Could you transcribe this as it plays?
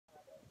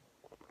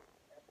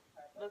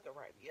Look at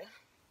Rabia.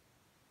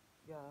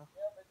 Yeah.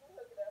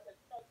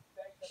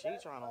 She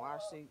trying to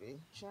watch TV.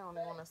 She don't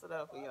even want to sit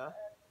up for y'all.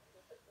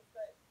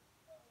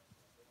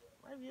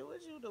 Rabia,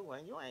 what you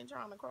doing? You ain't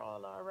trying to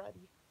crawl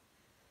already.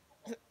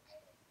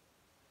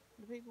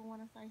 The people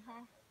want to say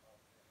hi.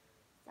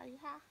 Say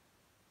hi.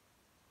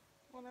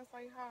 Want to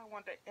say hi. I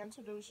want to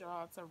introduce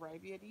y'all to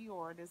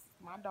RaviaDior. This is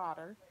my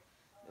daughter.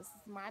 This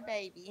is my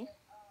baby.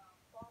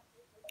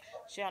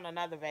 She on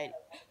another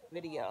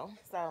video.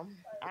 So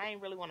I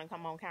ain't really want to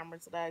come on camera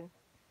today.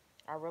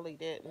 I really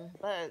didn't.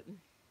 But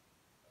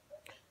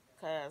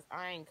because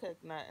I ain't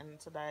cooked nothing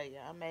today.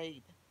 I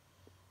made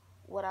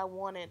what I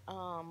wanted.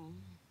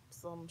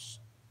 Some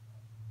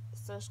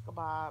shish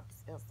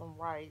kebabs and some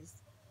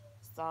rice.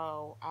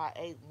 So I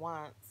ate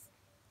once.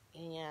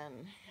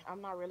 And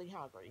I'm not really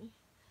hungry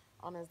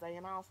on this day.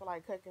 And I don't feel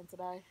like cooking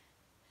today.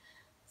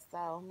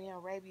 So me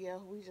and Rabia,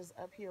 we just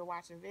up here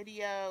watching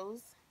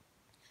videos.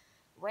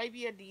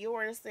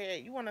 RaviaDior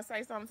said, you want to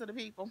say something to the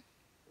people?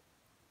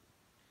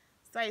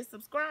 Say,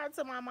 subscribe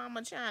to my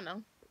mama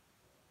channel.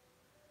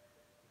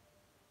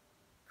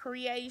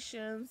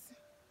 Creations.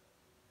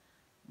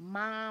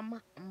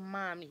 Mommy.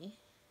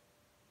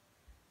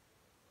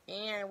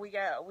 And we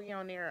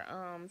on there,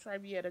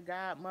 Rabia, the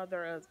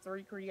godmother of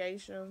 3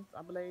 creations,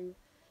 I believe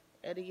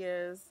it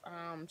is.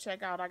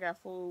 Check out, I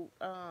got food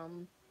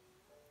on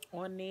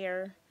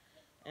there.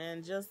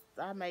 And just,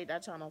 I made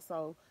that channel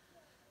so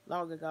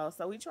long ago.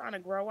 So we trying to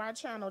grow our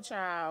channel,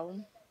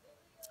 child.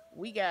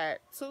 We got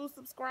 2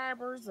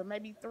 subscribers or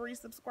maybe 3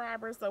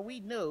 subscribers. So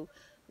we new.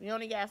 We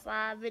only got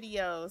 5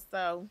 videos.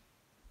 So,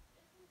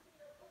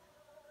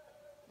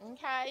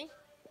 okay.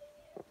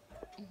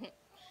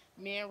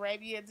 Me and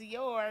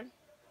RaviaDior,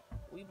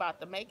 we about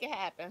to make it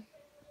happen.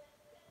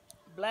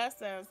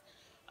 Blessings.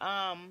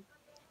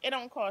 It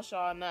don't cost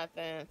y'all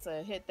nothing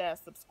to hit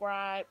that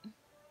subscribe,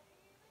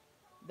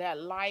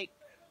 that like.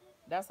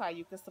 That's how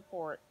you can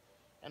support.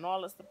 And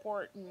all the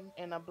support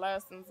and the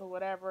blessings or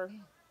whatever.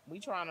 We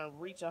trying to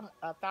reach a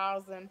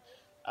 1,000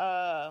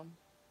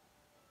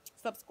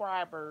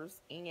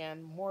 subscribers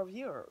and more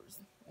viewers.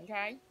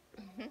 Okay?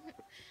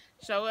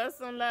 Show us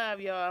some love,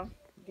 y'all.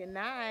 Good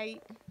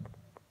night.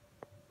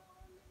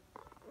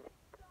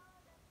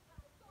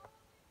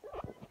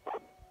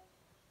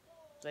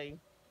 See,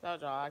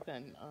 told y'all I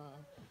couldn't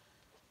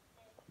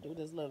do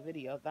this little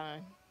video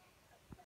thing.